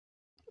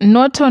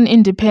Norton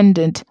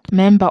Independent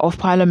Member of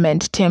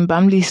Parliament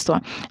Themba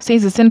Mliswa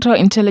says the Central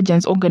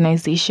Intelligence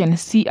Organization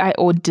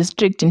CIO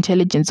District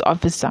Intelligence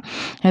Officer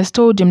has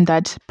told him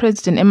that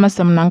President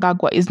Emmerson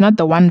Mnangagwa is not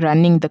the one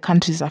running the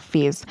country's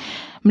affairs.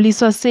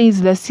 Mliswa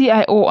says the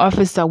CIO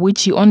officer,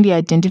 which he only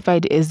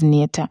identified as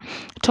Neta,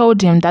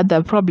 told him that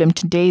the problem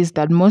today is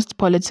that most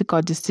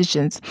political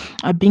decisions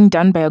are being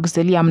done by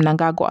Auxillia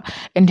Mnangagwa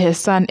and his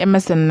son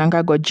Emmerson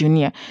Mnangagwa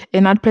Jr.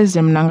 and not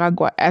President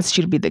Mnangagwa, as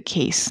should be the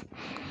case.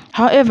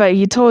 However,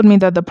 he told me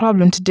that the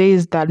problem today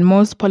is that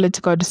most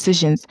political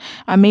decisions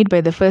are made by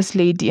the First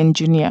Lady and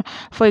Junior.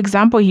 For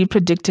example, he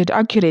predicted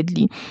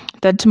accurately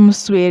that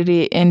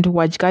Mliswa and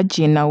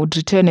Wajgajina would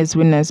return as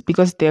winners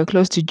because they are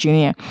close to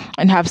Junior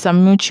and have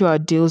some mutual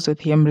deals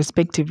with him,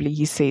 respectively,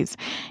 he says.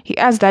 He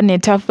adds that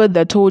Neta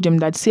further told him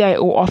that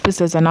CIO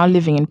officers are now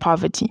living in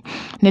poverty.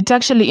 Neta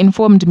actually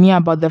informed me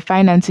about the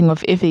financing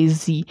of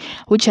FAZ,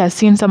 which has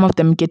seen some of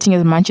them getting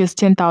as much as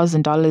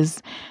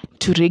 $10,000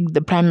 to rig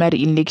the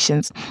primary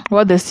elections,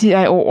 while the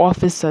CIO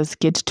officers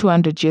get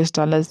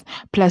 $200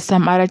 plus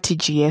some other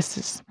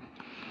TGSs.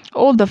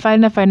 All the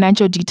final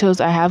financial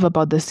details I have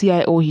about the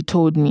CIO, he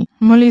told me.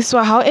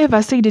 Mliswa,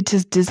 however, said it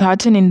is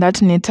disheartening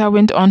that Neta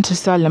went on to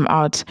sell him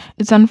out.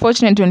 It's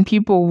unfortunate when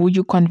people who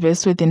you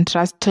converse with in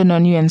trust turn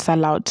on you and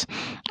sell out.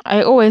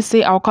 I always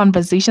say our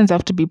conversations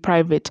have to be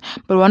private,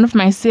 but one of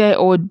my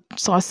CIO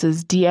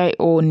sources,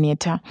 DIO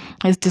Neta,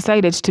 has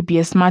decided to be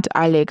a smart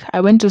aleck.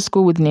 I went to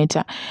school with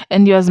Neta,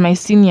 and he was my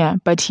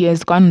senior, but he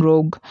has gone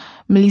rogue.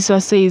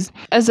 Mliswa says,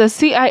 as a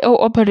CIO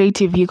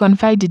operative, he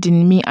confided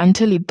in me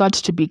until he thought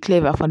to be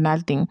clever for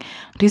nothing.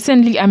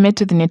 Recently, I met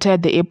with Neta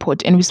at the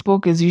airport, and we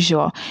spoke as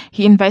usual.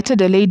 He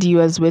invited a lady he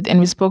was with, and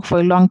we spoke for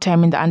a long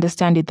time in the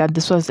understanding that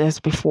this was as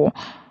before.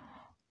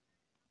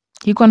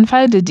 He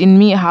confided in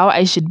me how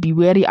I should be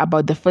wary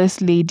about the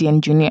First Lady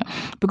and Junior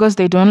because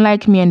they don't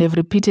like me and have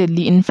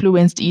repeatedly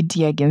influenced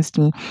ED against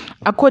me.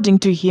 According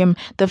to him,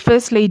 the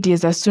First Lady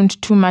has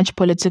assumed too much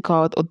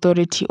political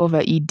authority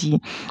over ED,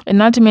 and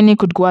not many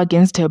could go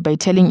against her by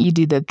telling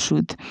ED the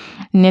truth.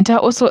 Neta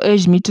also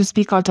urged me to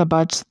speak out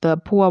about the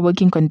poor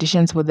working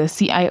conditions for the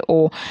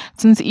CIO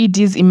since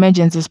ED's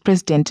emergence as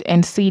president,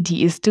 and said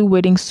he is still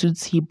wearing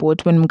suits he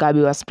bought when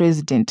Mugabe was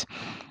president.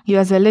 He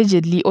was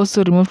allegedly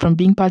also removed from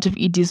being part of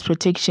ED's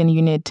protection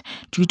unit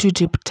due to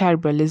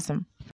tribalism.